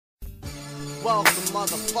welcome,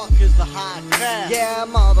 motherfuckers, the high class. Yeah,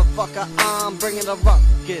 motherfucker, I'm bringing the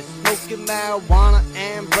ruckus, smoking marijuana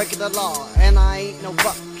and breaking the law. And I ain't no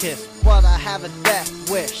butt kiss, but I have a death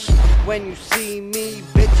wish. When you see me,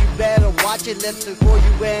 bitch, you better watch your lips before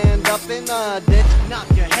you end up in a ditch. Knock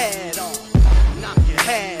your head off, knock your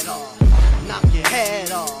head off, knock your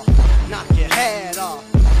head off, knock your head off,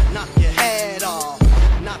 knock your head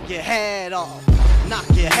off, knock your head off,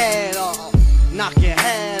 knock your head off, knock your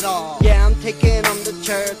head off. Yeah, I'm taking them to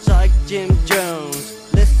church like Jim Jones.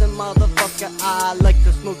 Listen, motherfucker, I like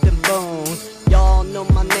to smoke them bones. Y'all know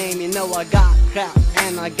my name, you know I got crap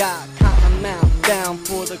and I got cotton mouth, down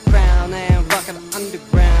for the crown and rockin' the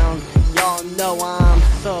underground. Y'all know I'm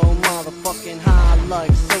so motherfucking high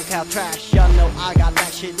like SoCal trash. Y'all know I got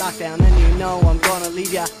that shit locked down, and you know I'm gonna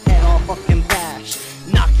leave your head all fucking bash.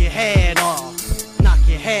 Knock your head off, knock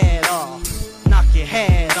your head off, knock your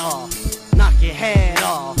head off, knock your head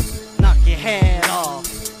off, knock your head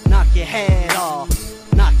off, knock your head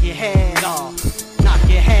off, knock your head off, knock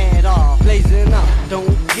your head off. Blazing up,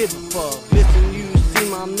 don't give a fuck. Listen, you see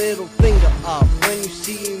my middle finger up. When you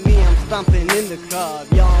see me, I'm stomping in the club.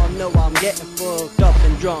 Y'all know I'm getting fucked up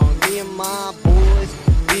and drunk. Me and my boys,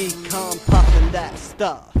 we come puffin' that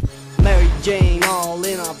stuff. Mary Jane all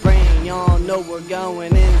in our brain. Y'all know we're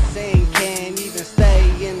going insane. Can't even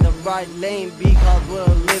stay in the right lane because we're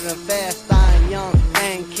living fast, dying young,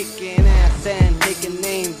 and kicking ass and taking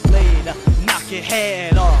names later. Knock your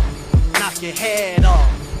head off, knock your head off,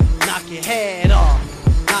 knock your head off,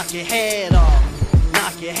 knock your head off,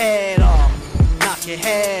 knock your head off, knock your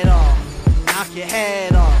head off, knock your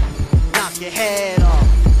head off, knock your head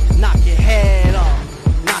off, knock your head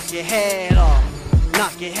off, knock your head off,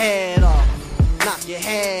 knock your head off, knock your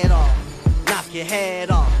head off, knock your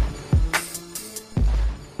head off.